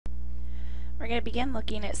We're going to begin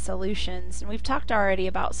looking at solutions, and we've talked already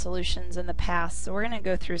about solutions in the past, so we're going to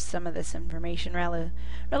go through some of this information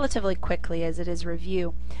relatively quickly as it is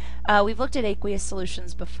review. We've looked at aqueous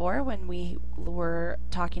solutions before when we were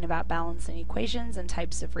talking about balancing equations and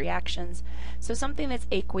types of reactions. So something that's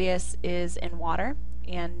aqueous is in water,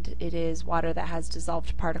 and it is water that has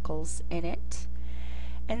dissolved particles in it.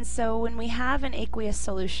 And so when we have an aqueous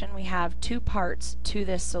solution, we have two parts to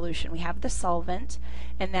this solution. We have the solvent,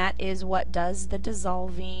 and that is what does the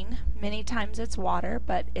dissolving. Many times it's water,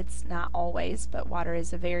 but it's not always, but water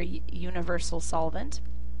is a very universal solvent.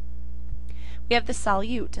 We have the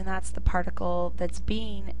solute, and that's the particle that's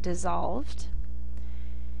being dissolved.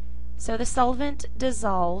 So the solvent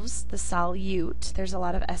dissolves the solute. There's a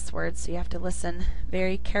lot of S words, so you have to listen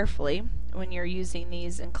very carefully when you're using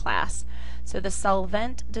these in class. So the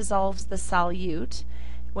solvent dissolves the solute.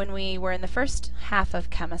 When we were in the first half of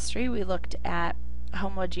chemistry, we looked at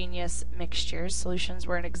homogeneous mixtures. Solutions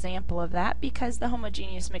were an example of that because the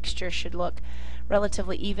homogeneous mixture should look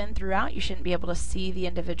relatively even throughout. You shouldn't be able to see the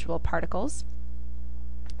individual particles.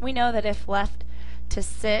 We know that if left to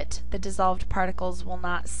sit, the dissolved particles will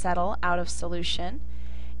not settle out of solution.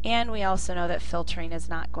 And we also know that filtering is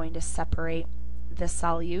not going to separate the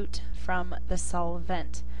solute from the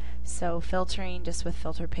solvent. So filtering just with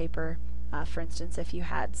filter paper, for instance, if you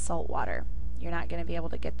had salt water, you're not going to be able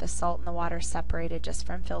to get the salt and the water separated just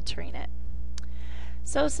from filtering it.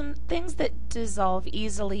 So some things that dissolve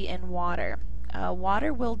easily in water.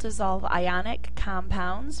 Water will dissolve ionic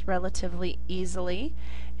compounds relatively easily,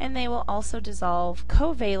 and they will also dissolve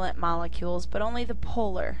covalent molecules, but only the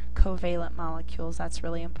polar covalent molecules. That's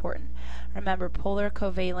really important. Remember, polar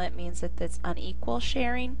covalent means that it's unequal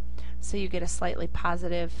sharing, so you get a slightly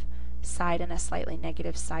positive side and a slightly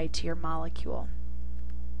negative side to your molecule.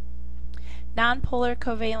 Nonpolar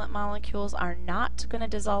covalent molecules are not going to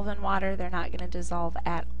dissolve in water. They're not going to dissolve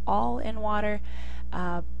at all in water,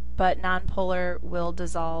 but nonpolar will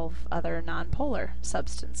dissolve other nonpolar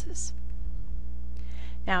substances.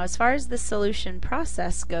 Now, as far as the solution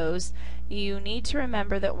process goes, you need to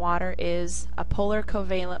remember that water is a polar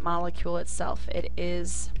covalent molecule itself. It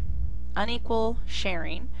is unequal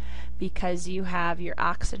sharing because you have your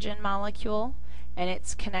oxygen molecule and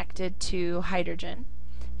it's connected to hydrogen.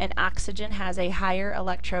 And oxygen has a higher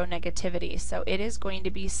electronegativity, so it is going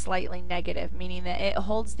to be slightly negative, meaning that it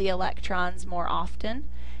holds the electrons more often,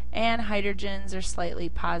 and hydrogens are slightly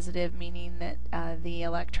positive, meaning that the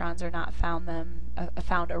electrons are not found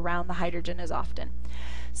around the hydrogen as often.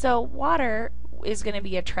 So water is going to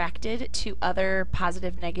be attracted to other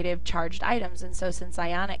positive negative charged items, and so since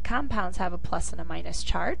ionic compounds have a plus and a minus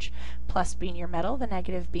charge, plus being your metal, the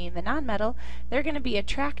negative being the nonmetal, they're going to be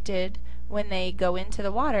attracted when they go into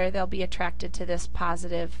the water. They'll be attracted to this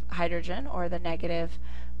positive hydrogen or the negative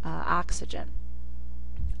oxygen.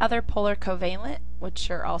 Other polar covalent, which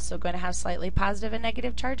are also going to have slightly positive and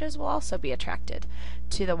negative charges, will also be attracted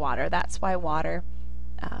to the water. That's why water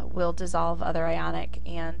will dissolve other ionic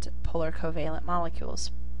and polar covalent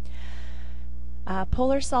molecules.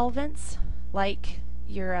 Polar solvents, like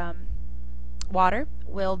your water,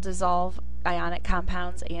 will dissolve ionic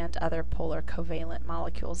compounds and other polar covalent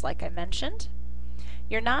molecules, like I mentioned.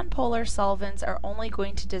 Your nonpolar solvents are only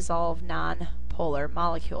going to dissolve nonpolar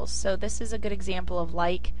molecules. So this is a good example of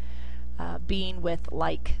like being with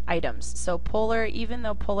like items. So polar, even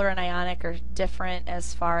though polar and ionic are different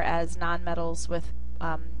as far as nonmetals with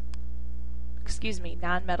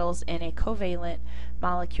nonmetals in a covalent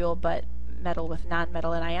molecule, but metal with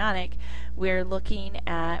nonmetal and ionic, we're looking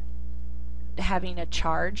at having a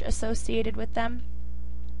charge associated with them.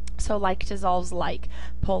 So like dissolves like.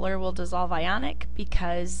 Polar will dissolve ionic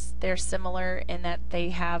because they're similar in that they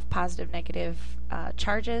have positive negative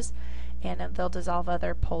charges, and they'll dissolve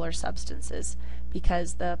other polar substances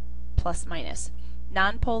because the plus minus.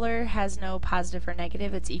 Nonpolar has no positive or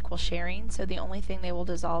negative, it's equal sharing, so the only thing they will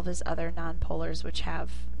dissolve is other nonpolars which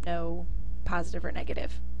have no positive or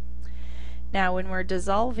negative. Now when we're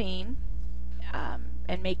dissolving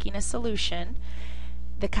and making a solution,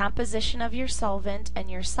 the composition of your solvent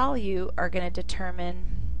and your solute are going to determine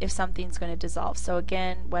if something's going to dissolve. So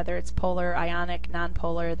again, whether it's polar, ionic,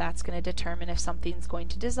 nonpolar, that's going to determine if something's going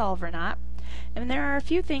to dissolve or not. And there are a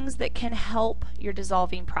few things that can help your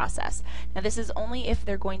dissolving process. Now this is only if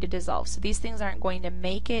they're going to dissolve. So these things aren't going to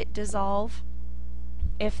make it dissolve.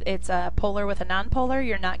 If it's a polar with a nonpolar,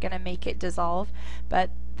 you're not going to make it dissolve, but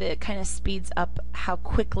it kind of speeds up how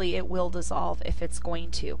quickly it will dissolve if it's going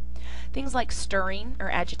to. Things like stirring or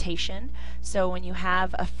agitation. So when you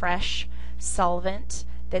have a fresh solvent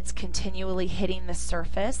that's continually hitting the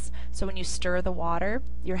surface, so when you stir the water,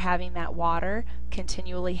 you're having that water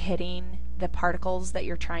continually hitting the particles that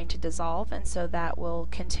you're trying to dissolve, and so that will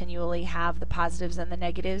continually have the positives and the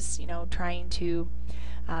negatives, trying to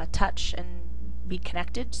touch and be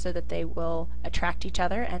connected so that they will attract each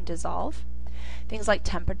other and dissolve. Things like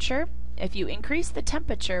temperature. If you increase the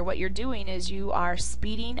temperature, what you're doing is you are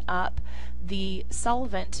speeding up the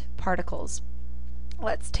solvent particles.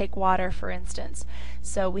 Let's take water for instance.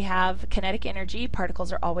 So we have kinetic energy,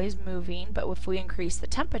 particles are always moving, but if we increase the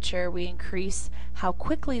temperature, we increase how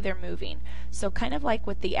quickly they're moving. So kind of like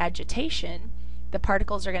with the agitation, the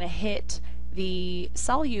particles are going to hit the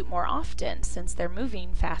solute more often since they're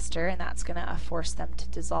moving faster, and that's going to force them to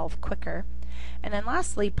dissolve quicker. And then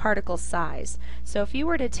lastly, particle size. So if you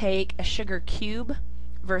were to take a sugar cube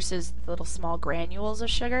versus the little small granules of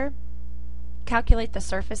sugar, calculate the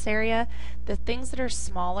surface area, the things that are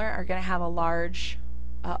smaller are going to have a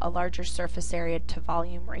larger surface area to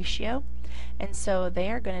volume ratio, and so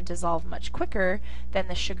they are going to dissolve much quicker than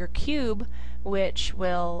the sugar cube, which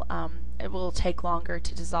will it will take longer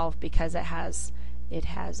to dissolve because it has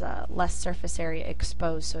less surface area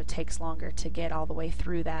exposed, so it takes longer to get all the way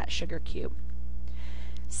through that sugar cube.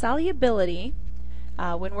 Solubility.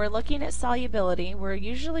 When we're looking at solubility, we're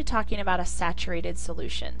usually talking about a saturated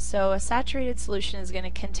solution. So a saturated solution is going to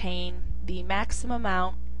contain the maximum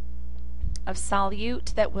amount of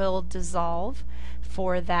solute that will dissolve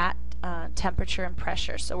for that temperature and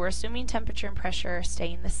pressure. So we're assuming temperature and pressure are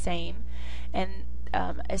staying the same, and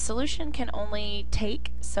a solution can only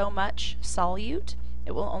take so much solute.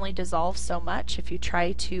 It will only dissolve so much. If you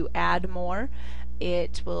try to add more,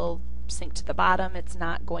 it will sink to the bottom. It's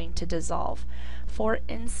not going to dissolve. For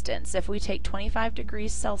instance, if we take 25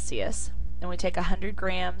 degrees Celsius and we take 100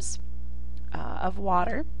 grams of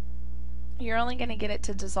water, you're only going to get it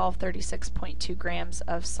to dissolve 36.2 grams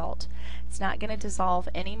of salt. It's not going to dissolve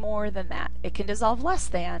any more than that. It can dissolve less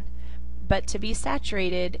than, but to be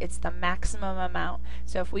saturated, it's the maximum amount.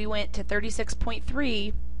 So if we went to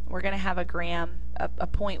 36.3, we're going to have a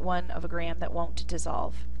 0.1 of a gram that won't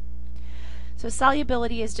dissolve. So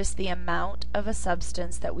solubility is just the amount of a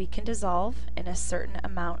substance that we can dissolve in a certain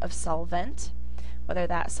amount of solvent, whether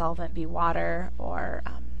that solvent be water or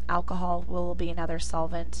alcohol will be another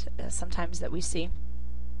solvent sometimes that we see.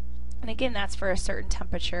 And again, that's for a certain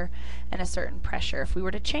temperature and a certain pressure. If we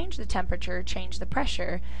were to change the temperature, change the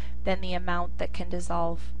pressure, then the amount that can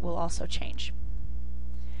dissolve will also change.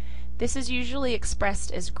 This is usually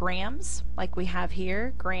expressed as grams, like we have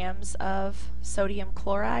here, grams of sodium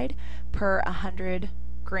chloride per 100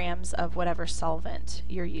 grams of whatever solvent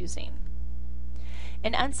you're using.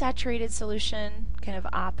 An unsaturated solution, kind of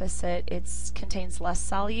opposite, it contains less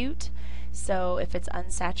solute. So if it's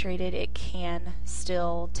unsaturated, it can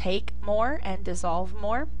still take more and dissolve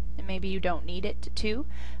more, and maybe you don't need it to,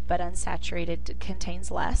 but unsaturated contains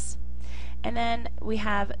less. And then we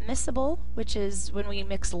have miscible, which is when we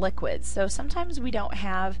mix liquids. So sometimes we don't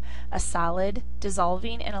have a solid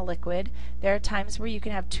dissolving in a liquid. There are times where you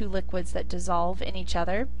can have two liquids that dissolve in each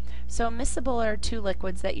other. So miscible are two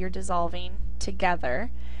liquids that you're dissolving together.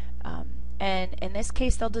 And in this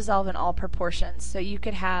case, they'll dissolve in all proportions. So you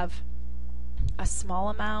could have a small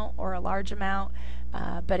amount or a large amount,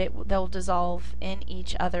 but they'll dissolve in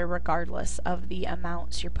each other regardless of the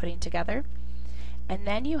amounts you're putting together. And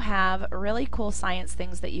then you have really cool science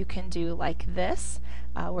things that you can do like this,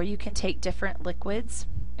 where you can take different liquids,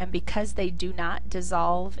 and because they do not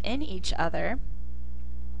dissolve in each other,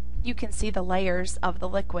 you can see the layers of the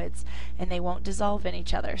liquids and they won't dissolve in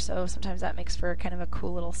each other. So sometimes that makes for kind of a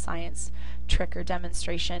cool little science trick or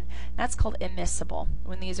demonstration. That's called immiscible,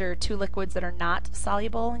 when these are two liquids that are not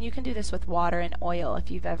soluble. And you can do this with water and oil.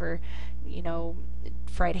 If you've ever,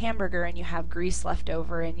 fried hamburger and you have grease left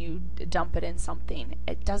over and you dump it in something,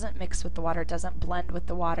 it doesn't mix with the water, it doesn't blend with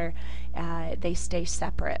the water, they stay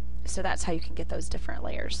separate. So that's how you can get those different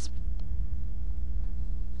layers.